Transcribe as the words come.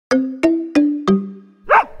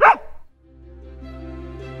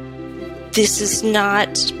This is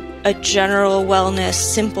not a general wellness,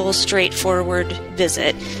 simple, straightforward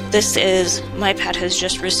visit. This is, my pet has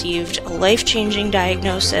just received a life-changing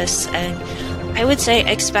diagnosis, and I would say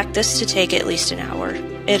expect this to take at least an hour.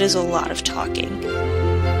 It is a lot of talking.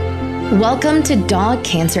 Welcome to Dog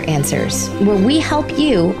Cancer Answers, where we help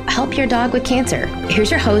you help your dog with cancer. Here's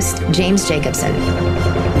your host, James Jacobson.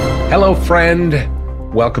 Hello, friend.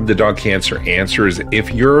 Welcome to Dog Cancer Answers.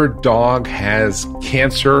 If your dog has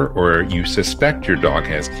cancer or you suspect your dog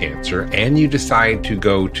has cancer and you decide to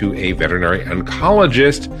go to a veterinary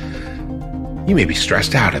oncologist, you may be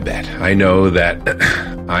stressed out a bit. I know that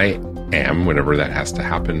I am whenever that has to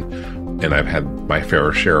happen, and I've had my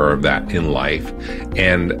fair share of that in life.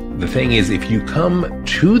 And the thing is, if you come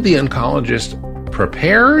to the oncologist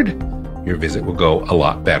prepared, your visit will go a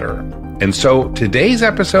lot better. And so today's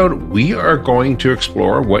episode, we are going to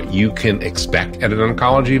explore what you can expect at an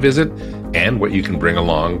oncology visit and what you can bring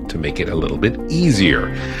along to make it a little bit easier.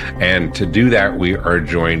 And to do that, we are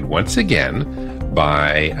joined once again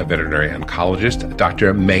by a veterinary oncologist,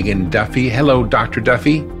 Dr. Megan Duffy. Hello, Dr.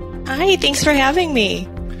 Duffy. Hi, thanks for having me.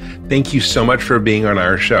 Thank you so much for being on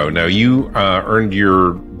our show. Now, you earned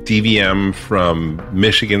your DVM from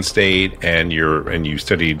Michigan State, and you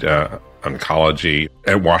studied oncology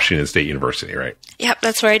at Washington State University, right? Yep,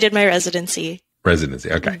 that's where I did my residency.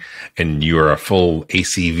 Okay. And you are a full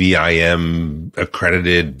ACVIM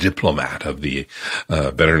accredited diplomat of the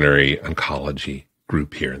veterinary oncology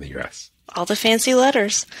group here in the U.S. All the fancy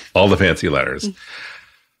letters.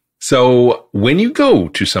 So when you go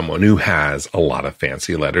to someone who has a lot of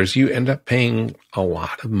fancy letters, you end up paying a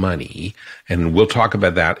lot of money. And we'll talk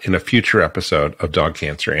about that in a future episode of Dog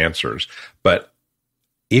Cancer Answers. But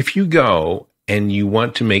if you go and you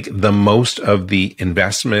want to make the most of the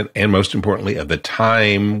investment and most importantly of the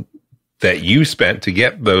time that you spent to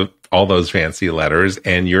get all those fancy letters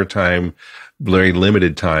and your time, very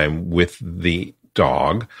limited time with the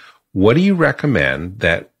dog, what do you recommend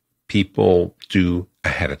that people do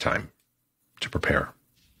ahead of time to prepare?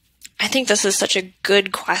 I think this is such a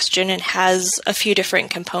good question and has a few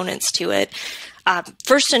different components to it.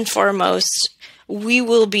 First and foremost, we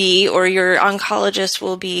will be, or your oncologist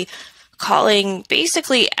will be, calling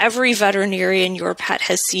basically every veterinarian your pet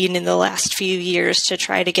has seen in the last few years to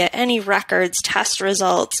try to get any records, test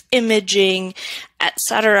results, imaging,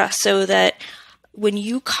 etc., so that when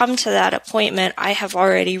you come to that appointment, I have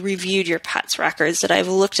already reviewed your pet's records, that I've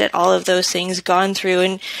looked at all of those things, gone through,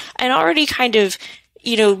 and already kind of,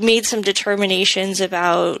 made some determinations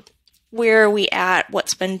about where are we at,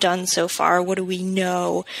 what's been done so far, what do we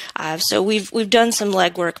know. So we've done some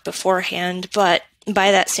legwork beforehand, but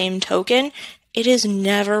by that same token, it is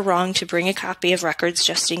never wrong to bring a copy of records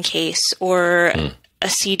just in case, or a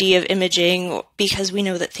CD of imaging, because we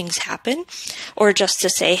know that things happen, or just to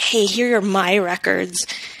say, hey, here are my records.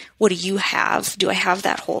 What do you have? Do I have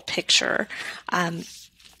that whole picture?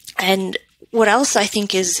 And what else I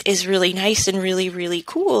think is really nice and really, really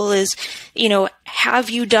cool is, have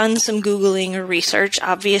you done some Googling or research?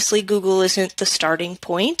 Obviously, Google isn't the starting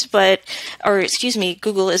point,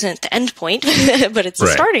 Google isn't the end point, but it's the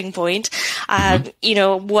starting point.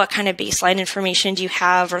 What kind of baseline information do you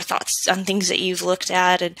have, or thoughts on things that you've looked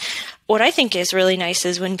at? And what I think is really nice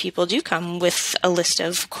is when people do come with a list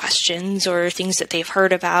of questions or things that they've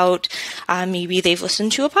heard about. Maybe they've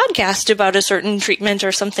listened to a podcast about a certain treatment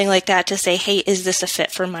or something like that, to say, hey, is this a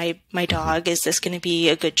fit for my dog? Is this going to be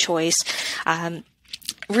a good choice?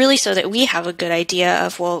 Really, so that we have a good idea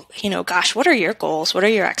of, what are your goals? What are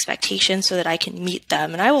your expectations, so that I can meet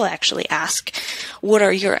them? And I will actually ask, what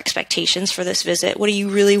are your expectations for this visit? What do you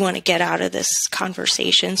really want to get out of this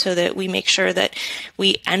conversation, so that we make sure that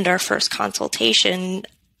we end our first consultation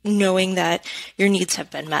knowing that your needs have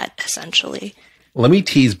been met, essentially. Let me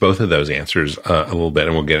tease both of those answers a little bit,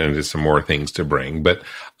 and we'll get into some more things to bring. But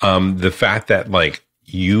the fact that,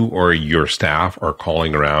 you or your staff are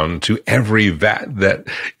calling around to every vet that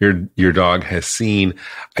your dog has seen,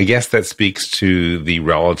 I guess that speaks to the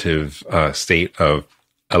relative state of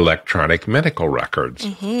electronic medical records.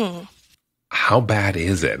 Mm-hmm. How bad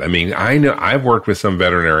is it? I mean, I know I've worked with some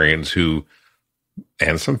veterinarians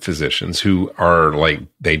and some physicians who are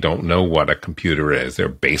they don't know what a computer is. They're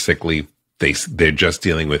basically they're just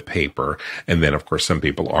dealing with paper. And then, of course, some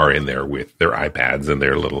people are in there with their iPads and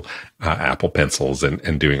their little Apple pencils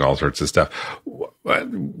and doing all sorts of stuff.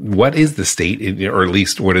 What is the state, or at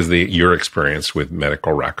least what is your experience with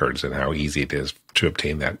medical records, and how easy it is to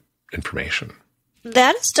obtain that information?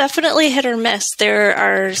 That is definitely hit or miss. There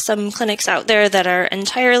are some clinics out there that are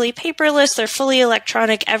entirely paperless. They're fully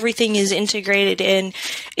electronic. Everything is integrated in.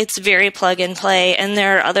 It's very plug and play. And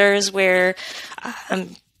there are others where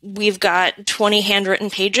we've got 20 handwritten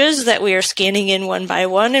pages that we are scanning in one by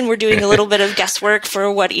one, and we're doing a little bit of guesswork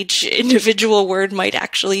for what each individual word might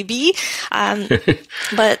actually be.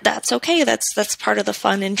 But that's okay. That's part of the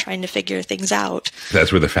fun in trying to figure things out.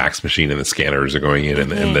 That's where the fax machine and the scanners are going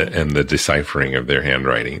in, and the deciphering of their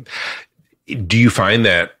handwriting. Do you find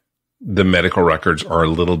that the medical records are a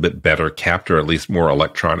little bit better kept, or at least more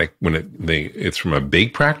electronic when it's from a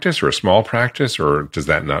big practice or a small practice, or does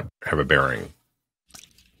that not have a bearing?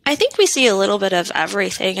 I think we see a little bit of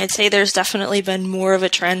everything. I'd say there's definitely been more of a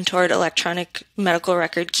trend toward electronic medical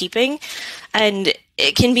record keeping, and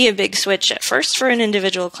it can be a big switch at first for an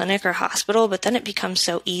individual clinic or hospital, but then it becomes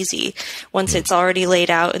so easy once it's already laid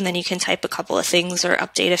out, and then you can type a couple of things or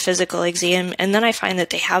update a physical exam. And then I find that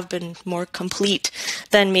they have been more complete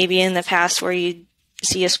than maybe in the past, where you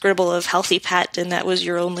see a scribble of healthy pet and that was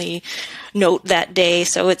your only note that day.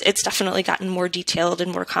 So it's definitely gotten more detailed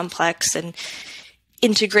and more complex, and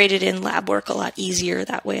integrated in lab work a lot easier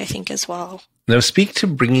that way, I think, as well. Now, speak to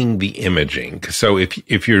bringing the imaging. So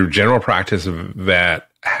if your general practice vet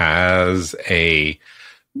has a,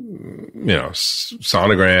 sonogram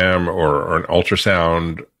or an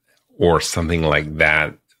ultrasound or something like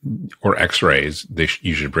that, or x-rays,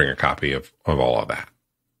 you should bring a copy of all of that.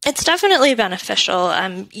 It's definitely beneficial.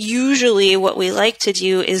 Usually what we like to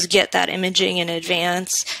do is get that imaging in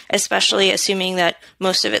advance, especially assuming that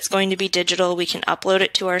most of it's going to be digital. We can upload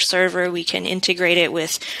it to our server. We can integrate it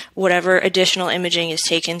with whatever additional imaging is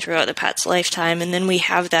taken throughout the pet's lifetime. And then we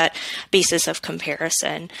have that basis of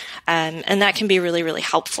comparison. And that can be really, really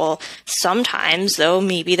helpful. Sometimes, though,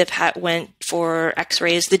 maybe the pet went for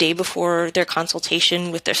x-rays the day before their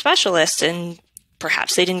consultation with their specialist, and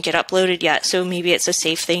perhaps they didn't get uploaded yet. So maybe it's a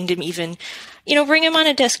safe thing to even, bring them on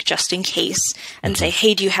a disk just in case and say,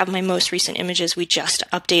 hey, do you have my most recent images? We just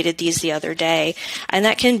updated these the other day. And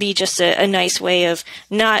that can be just a nice way of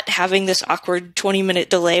not having this awkward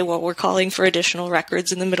 20-minute delay while we're calling for additional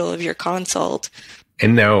records in the middle of your consult.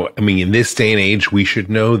 And now, in this day and age, we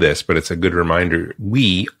should know this, but it's a good reminder.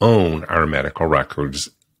 We own our medical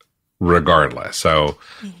records regardless. So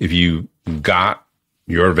if you got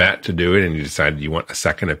your vet to do it and you decide you want a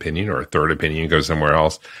second opinion or a third opinion, go somewhere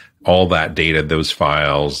else, all that data, those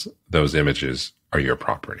files, those images are your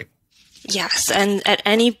property. Yes, and at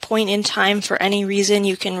any point in time, for any reason,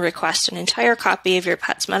 you can request an entire copy of your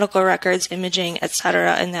pet's medical records, imaging,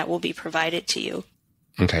 etc., and that will be provided to you.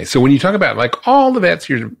 Okay, so when you talk about all the vets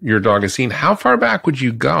your dog has seen, how far back would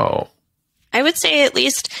you go? I would say at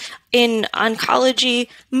least in oncology,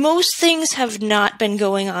 most things have not been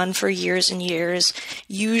going on for years and years.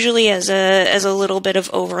 Usually as a little bit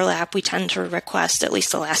of overlap, we tend to request at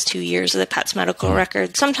least the last 2 years of the pet's medical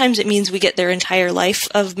record. Sometimes it means we get their entire life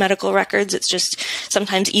of medical records. It's just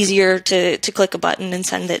sometimes easier to click a button and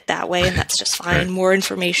send it that way, and that's just fine. More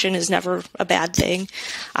information is never a bad thing.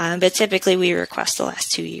 But typically we request the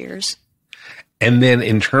last 2 years. And then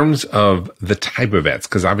in terms of the type of vets,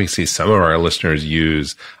 because obviously some of our listeners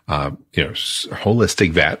use,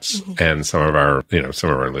 holistic vets, and some of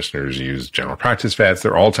our listeners use general practice vets.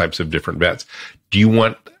 There are all types of different vets. Do you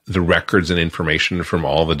want the records and information from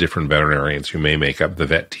all the different veterinarians who may make up the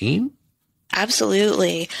vet team?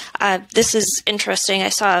 Absolutely. This is interesting. I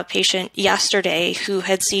saw a patient yesterday who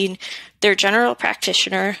had seen their general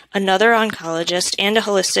practitioner, another oncologist, and a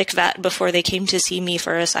holistic vet before they came to see me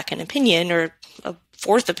for a second opinion or a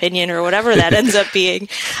fourth opinion or whatever that ends up being.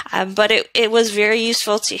 But it was very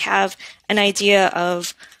useful to have an idea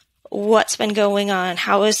of what's been going on,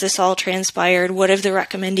 how has this all transpired, what have the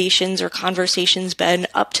recommendations or conversations been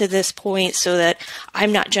up to this point, so that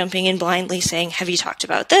I'm not jumping in blindly saying, have you talked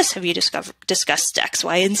about this? Have you discussed X,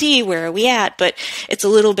 Y, and Z? Where are we at? But it's a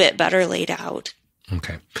little bit better laid out.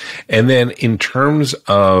 Okay. And then in terms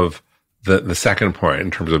of the second point, in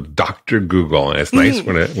terms of Dr. Google, and it's nice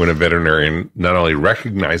when a veterinarian not only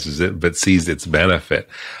recognizes it, but sees its benefit.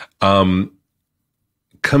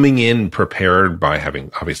 Coming in prepared by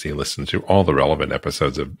having obviously listened to all the relevant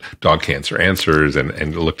episodes of Dog Cancer Answers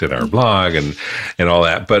and looked at our blog and all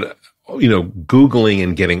that, but, Googling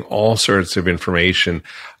and getting all sorts of information,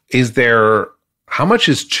 how much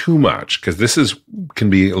is too much? Because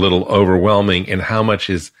can be a little overwhelming, and how much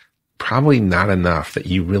is probably not enough that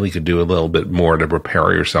you really could do a little bit more to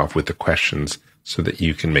prepare yourself with the questions so that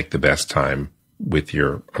you can make the best time with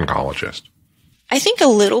your oncologist? I think a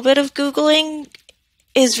little bit of Googling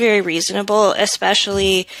is very reasonable,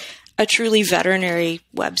 especially a truly veterinary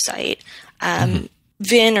website.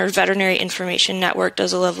 VIN, or Veterinary Information Network,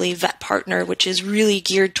 does a lovely Vet Partner, which is really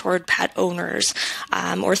geared toward pet owners,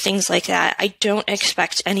 or things like that. I don't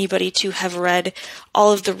expect anybody to have read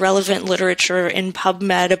all of the relevant literature in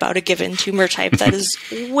PubMed about a given tumor type. That is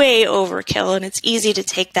way overkill, and it's easy to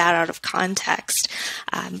take that out of context.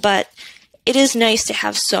 But it is nice to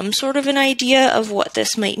have some sort of an idea of what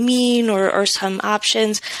this might mean, or some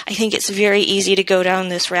options. I think it's very easy to go down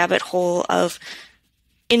this rabbit hole of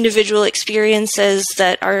individual experiences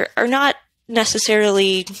that are not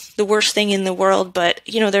necessarily the worst thing in the world, but,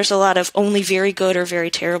 there's a lot of only very good or very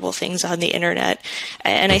terrible things on the internet.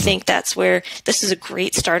 And I think that's where this is a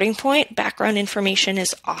great starting point. Background information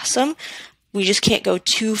is awesome. We just can't go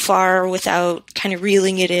too far without kind of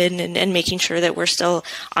reeling it in and making sure that we're still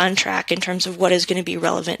on track in terms of what is going to be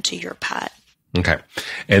relevant to your pet. Okay.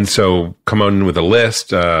 And so come on with a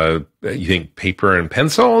list. You think paper and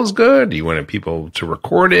pencil is good? Do you want people to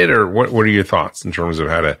record it? Or what are your thoughts in terms of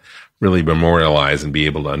how to really memorialize and be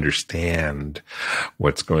able to understand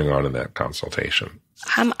what's going on in that consultation?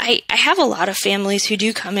 I have a lot of families who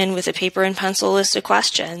do come in with a paper and pencil list of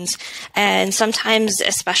questions. And sometimes,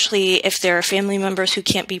 especially if there are family members who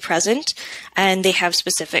can't be present and they have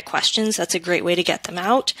specific questions, that's a great way to get them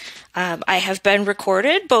out. I have been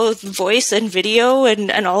recorded, both voice and video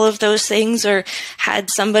and all of those things, or had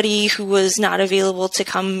somebody who was not available to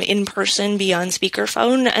come in person be on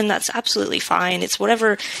speakerphone, and that's absolutely fine. It's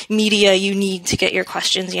whatever media you need to get your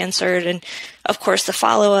questions answered. And of course, the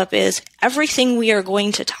follow-up is everything we are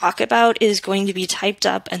going to talk about is going to be typed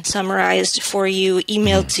up and summarized for you,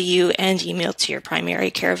 emailed to you, and emailed to your primary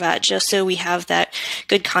care vet, just so we have that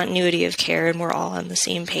good continuity of care and we're all on the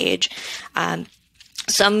same page.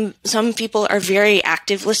 Some people are very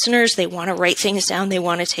active listeners. They want to write things down. They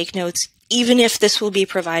want to take notes, even if this will be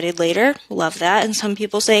provided later. Love that. And some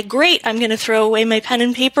people say, great, I'm going to throw away my pen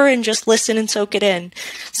and paper and just listen and soak it in.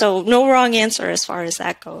 So no wrong answer as far as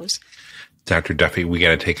that goes. Dr. Duffy, we got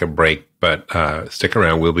to take a break, but stick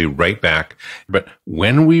around. We'll be right back. But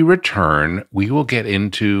when we return, we will get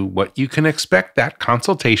into what you can expect that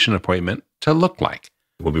consultation appointment to look like.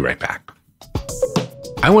 We'll be right back.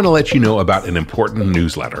 I want to let you know about an important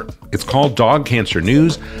newsletter. It's called Dog Cancer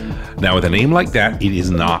News. Now, with a name like that, it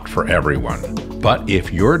is not for everyone. But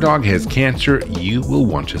if your dog has cancer, you will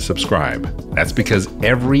want to subscribe. That's because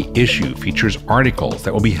every issue features articles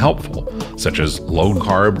that will be helpful, such as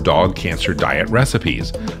low-carb dog cancer diet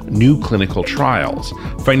recipes, new clinical trials,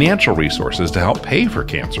 financial resources to help pay for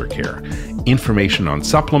cancer care, information on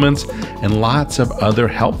supplements, and lots of other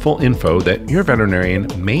helpful info that your veterinarian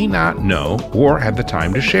may not know or have the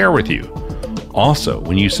time to share with you. Also,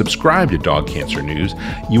 when you subscribe to Dog Cancer News,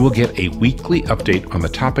 you will get a weekly update on the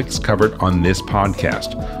topics covered on this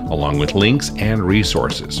podcast, along with links and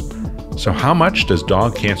resources. So how much does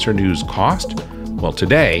Dog Cancer News cost? Well,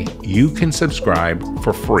 today, you can subscribe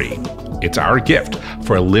for free. It's our gift.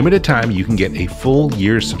 For a limited time, you can get a full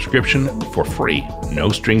year's subscription for free, no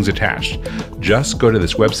strings attached. Just go to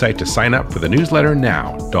this website to sign up for the newsletter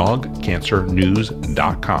now,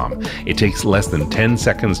 dogcancernews.com. It takes less than 10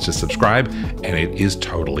 seconds to subscribe, and it is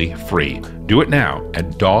totally free. Do it now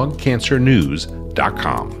at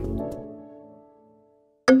dogcancernews.com.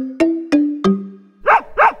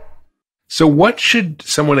 So what should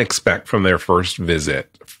someone expect from their first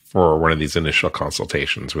visit for one of these initial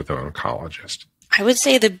consultations with an oncologist? I would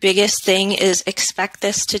say the biggest thing is expect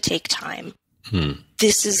this to take time.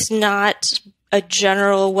 This is not a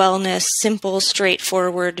general wellness, simple,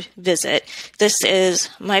 straightforward visit. This is,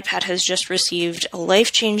 my pet has just received a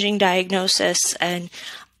life-changing diagnosis, and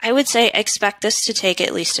I would say expect this to take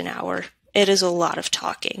at least an hour. It is a lot of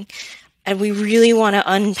talking. And we really want to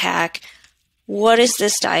unpack, what is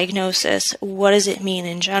this diagnosis? What does it mean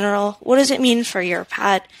in general? What does it mean for your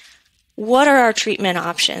pet? What are our treatment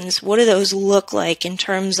options? What do those look like in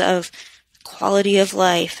terms of quality of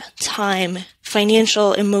life, time,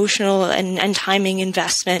 financial, emotional, and timing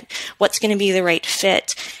investment? What's going to be the right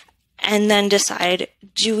fit? And then decide,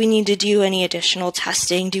 do we need to do any additional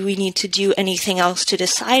testing? Do we need to do anything else to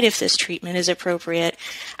decide if this treatment is appropriate?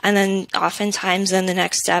 And then oftentimes then the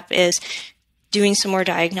next step is doing some more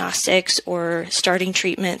diagnostics or starting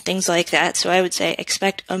treatment, things like that. So I would say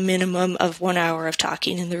expect a minimum of 1 hour of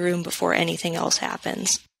talking in the room before anything else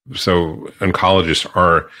happens. So oncologists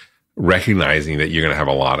are recognizing that you're going to have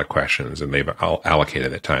a lot of questions, and they've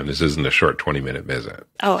allocated that time. This isn't a short 20-minute visit.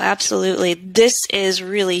 Oh, absolutely. This is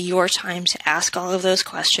really your time to ask all of those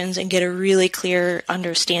questions and get a really clear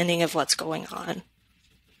understanding of what's going on.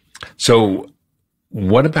 So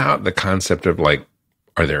what about the concept of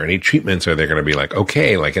Are there any treatments? Are they going to be like,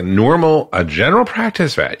 okay, like a general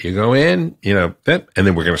practice vet, you go in, and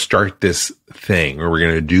then we're going to start this thing, or we're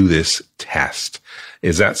going to do this test.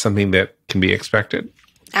 Is that something that can be expected?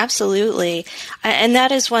 Absolutely. And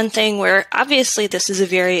that is one thing where obviously this is a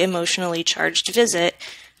very emotionally charged visit.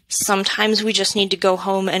 Sometimes we just need to go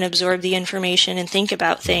home and absorb the information and think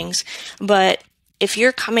about things. But if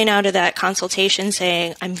you're coming out of that consultation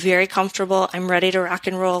saying, I'm very comfortable, I'm ready to rock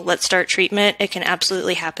and roll, let's start treatment, it can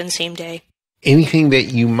absolutely happen same day. Anything that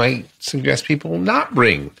you might suggest people not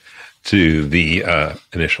bring to the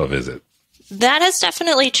initial visit? That has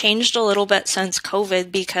definitely changed a little bit since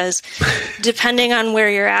COVID, because depending on where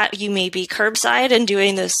you're at, you may be curbside and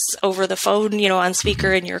doing this over the phone, on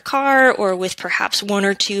speaker in your car, or with perhaps one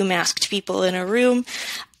or two masked people in a room.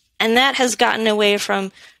 And that has gotten away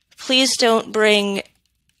from, please don't bring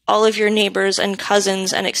all of your neighbors and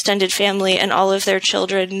cousins and extended family and all of their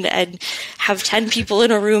children and have 10 people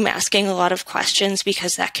in a room asking a lot of questions,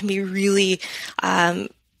 because that can be really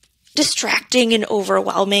distracting and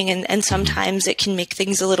overwhelming, and sometimes it can make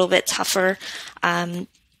things a little bit tougher. I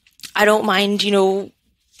don't mind,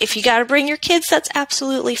 if you got to bring your kids, that's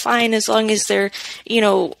absolutely fine, as long as they're,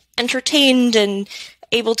 entertained and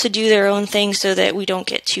able to do their own thing so that we don't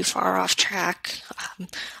get too far off track.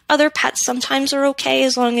 Other pets sometimes are okay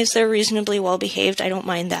as long as they're reasonably well behaved. I don't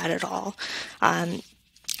mind that at all.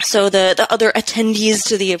 So the other attendees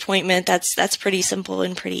to the appointment, that's pretty simple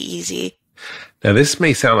and pretty easy. Now, this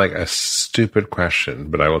may sound like a stupid question,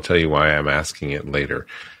 but I will tell you why I'm asking it later.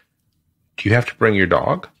 Do you have to bring your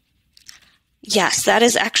dog? Yes, that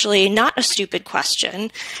is actually not a stupid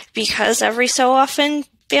question, because every so often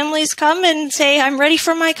families come and say, I'm ready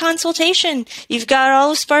for my consultation. You've got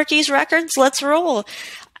all of Sparky's records. Let's roll.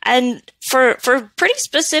 And for pretty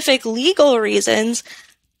specific legal reasons,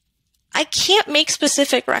 I can't make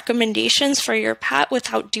specific recommendations for your pet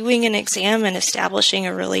without doing an exam and establishing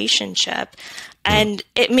a relationship. And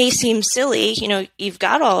it may seem silly, you've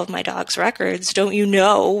got all of my dog's records. Don't you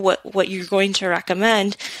know what you're going to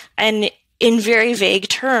recommend? And in very vague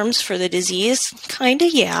terms for the disease, kind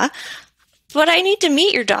of, yeah. But I need to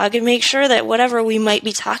meet your dog and make sure that whatever we might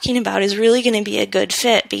be talking about is really going to be a good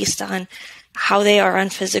fit based on how they are on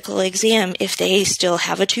physical exam, if they still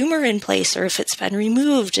have a tumor in place or if it's been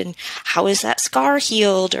removed, and how is that scar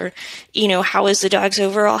healed, or, how is the dog's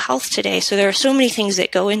overall health today? So there are so many things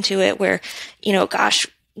that go into it where,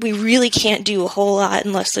 we really can't do a whole lot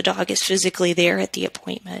unless the dog is physically there at the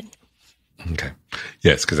appointment. Okay.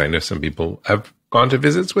 Yes, because I know some people have gone to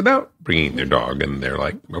visits without bringing their dog, and they're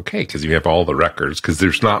like, okay, because you have all the records, because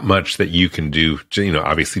there's not much that you can do,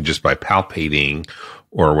 obviously just by palpating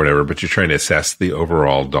or whatever, but you're trying to assess the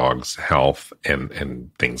overall dog's health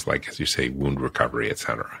and things like, as you say, wound recovery, et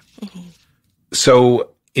cetera. Mm-hmm. So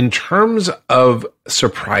in terms of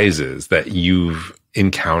surprises that you've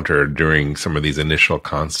encountered during some of these initial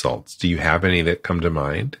consults, do you have any that come to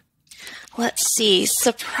mind? Let's see.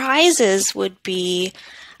 Surprises would be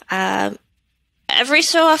every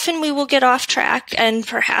so often we will get off track, and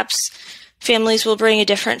perhaps families will bring a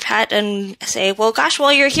different pet and say, well, gosh,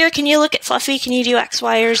 while you're here, can you look at Fluffy? Can you do X,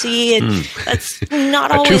 Y, or Z? And that's not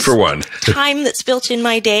always 2-for-1 time that's built in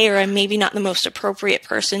my day, or I'm maybe not the most appropriate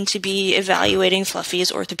person to be evaluating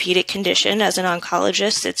Fluffy's orthopedic condition as an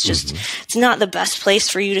oncologist. It's just, it's not the best place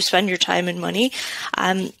for you to spend your time and money.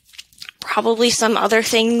 Probably some other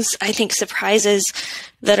things, I think surprises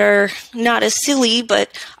that are not as silly but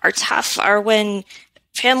are tough are when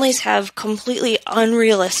families have completely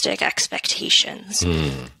unrealistic expectations.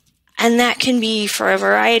 And that can be for a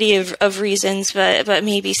variety of reasons, but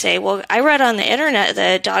maybe say, well, I read on the internet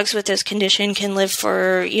that dogs with this condition can live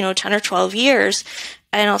for, 10 or 12 years.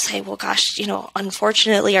 And I'll say, well, gosh,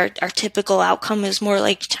 unfortunately, our typical outcome is more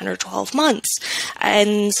like 10 or 12 months.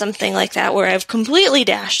 And something like that, where I've completely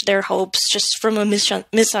dashed their hopes just from a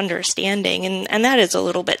misunderstanding. And that is a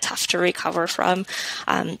little bit tough to recover from.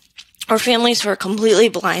 Or families who are completely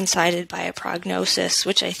blindsided by a prognosis,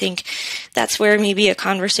 which I think that's where maybe a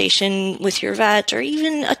conversation with your vet or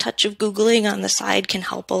even a touch of Googling on the side can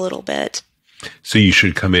help a little bit. So you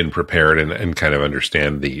should come in prepared and kind of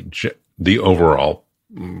understand the overall,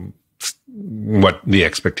 what the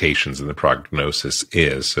expectations and the prognosis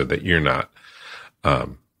is, so that you're not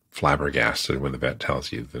flabbergasted when the vet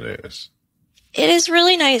tells you the news. It is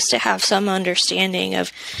really nice to have some understanding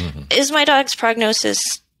of, is my dog's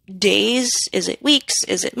prognosis days? Is it weeks?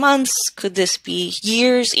 Is it months? Could this be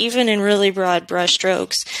years, even in really broad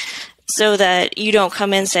brushstrokes, so that you don't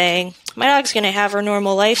come in saying, my dog's going to have her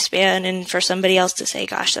normal lifespan, and for somebody else to say,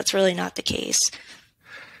 gosh, that's really not the case.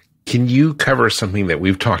 Can you cover something that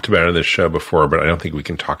we've talked about on this show before, but I don't think we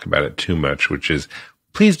can talk about it too much, which is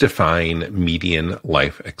please define median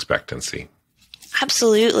life expectancy.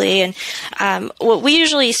 Absolutely. And what we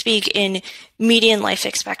usually speak in median life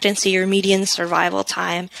expectancy or median survival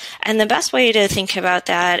time. And the best way to think about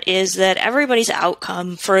that is that everybody's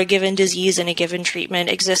outcome for a given disease and a given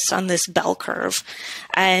treatment exists on this bell curve.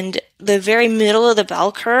 And the very middle of the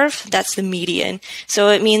bell curve, that's the median. So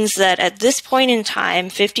it means that at this point in time,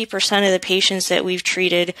 50% of the patients that we've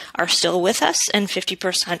treated are still with us and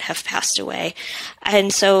 50% have passed away.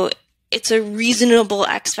 And so it's a reasonable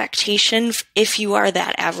expectation if you are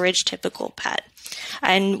that average typical pet.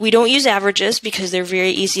 And we don't use averages because they're very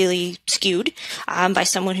easily skewed by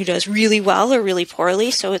someone who does really well or really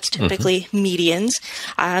poorly. So it's typically medians.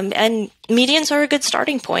 And medians are a good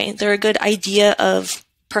starting point. They're a good idea of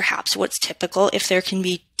perhaps what's typical, if there can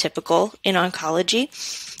be typical in oncology.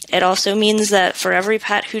 It also means that for every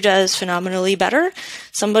pet who does phenomenally better,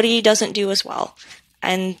 somebody doesn't do as well.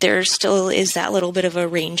 And there still is that little bit of a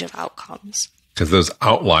range of outcomes. Because those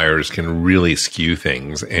outliers can really skew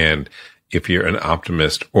things. And if you're an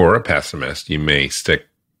optimist or a pessimist, you may stick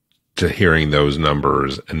to hearing those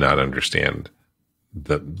numbers and not understand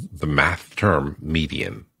the math term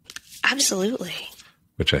median. Absolutely.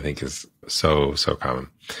 Which I think is so common.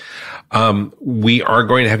 We are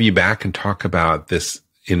going to have you back and talk about this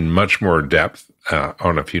in much more depth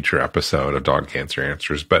on a future episode of Dog Cancer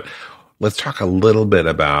Answers. But let's talk a little bit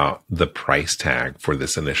about the price tag for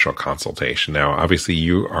this initial consultation. Now, obviously,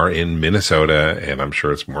 you are in Minnesota, and I'm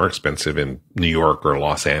sure it's more expensive in New York or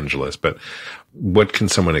Los Angeles. But what can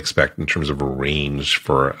someone expect in terms of a range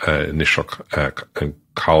for an initial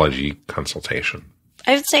oncology consultation?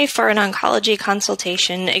 I would say for an oncology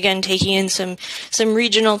consultation, again, taking in some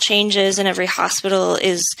regional changes, and every hospital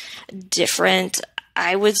is different,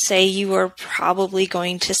 I would say you are probably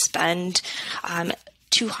going to spend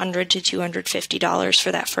 $200 to $250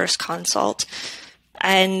 for that first consult.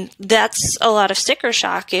 And that's a lot of sticker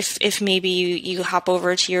shock if maybe you hop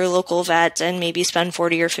over to your local vet and maybe spend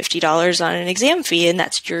 $40 or $50 on an exam fee, and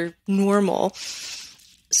that's your normal.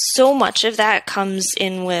 So much of that comes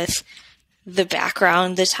in with the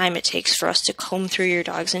background, the time it takes for us to comb through your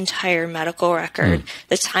dog's entire medical record,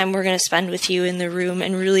 the time we're going to spend with you in the room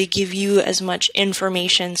and really give you as much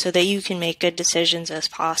information so that you can make good decisions as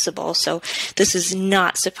possible. So this is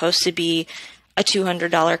not supposed to be a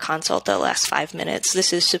 $200 consult that lasts 5 minutes.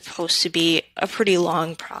 This is supposed to be a pretty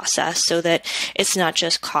long process so that it's not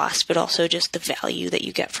just cost, but also just the value that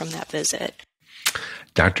you get from that visit.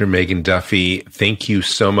 Dr. Megan Duffy, thank you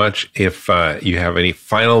so much. If you have any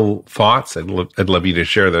final thoughts, I'd love you to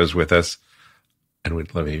share those with us, and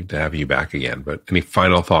we'd love to have you back again. But any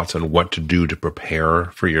final thoughts on what to do to prepare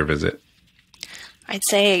for your visit? I'd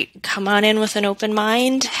say come on in with an open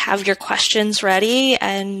mind, have your questions ready,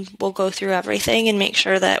 and we'll go through everything and make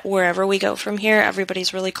sure that wherever we go from here,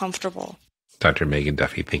 everybody's really comfortable. Dr. Megan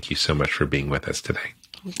Duffy, thank you so much for being with us today.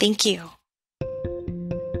 Thank you.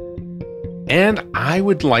 And I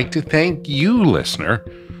would like to thank you, listener.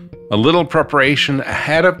 A little preparation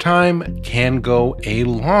ahead of time can go a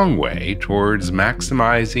long way towards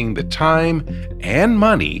maximizing the time and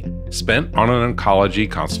money spent on an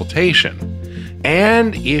oncology consultation.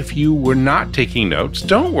 And if you were not taking notes,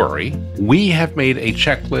 don't worry. We have made a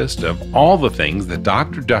checklist of all the things that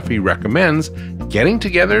Dr. Duffy recommends getting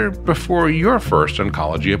together before your first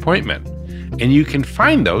oncology appointment. And you can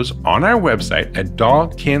find those on our website at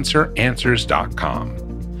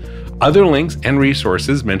dogcanceranswers.com. Other links and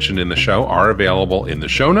resources mentioned in the show are available in the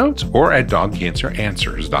show notes or at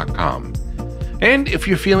dogcanceranswers.com. And if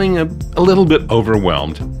you're feeling a little bit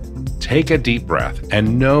overwhelmed, take a deep breath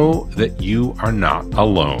and know that you are not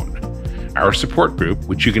alone. Our support group,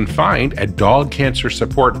 which you can find at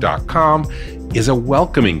dogcancersupport.com, is a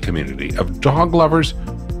welcoming community of dog lovers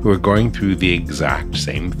who are going through the exact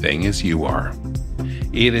same thing as you are.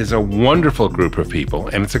 It is a wonderful group of people,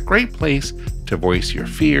 and it's a great place to voice your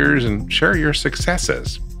fears and share your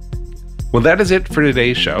successes. Well, that is it for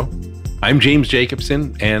today's show. I'm James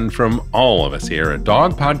Jacobson, and from all of us here at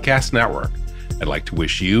Dog Podcast Network, I'd like to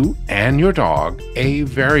wish you and your dog a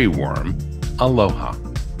very warm aloha.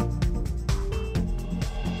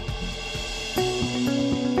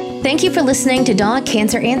 Thank you for listening to Dog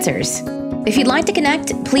Cancer Answers. If you'd like to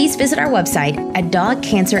connect, please visit our website at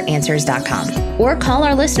dogcanceranswers.com or call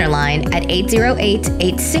our listener line at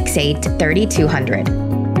 808-868-3200.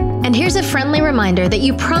 And here's a friendly reminder that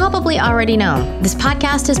you probably already know. This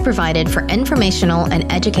podcast is provided for informational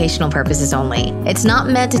and educational purposes only. It's not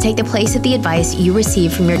meant to take the place of the advice you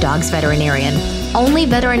receive from your dog's veterinarian. Only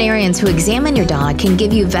veterinarians who examine your dog can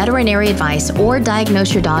give you veterinary advice or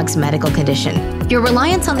diagnose your dog's medical condition. Your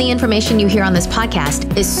reliance on the information you hear on this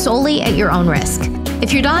podcast is solely at your own risk.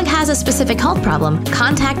 If your dog has a specific health problem,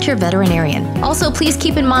 contact your veterinarian. Also, please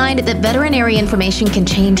keep in mind that veterinary information can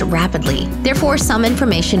change rapidly. Therefore, some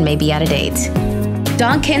information may be out of date.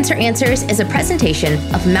 Dog Cancer Answers is a presentation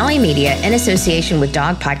of Maui Media in association with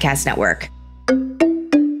Dog Podcast Network.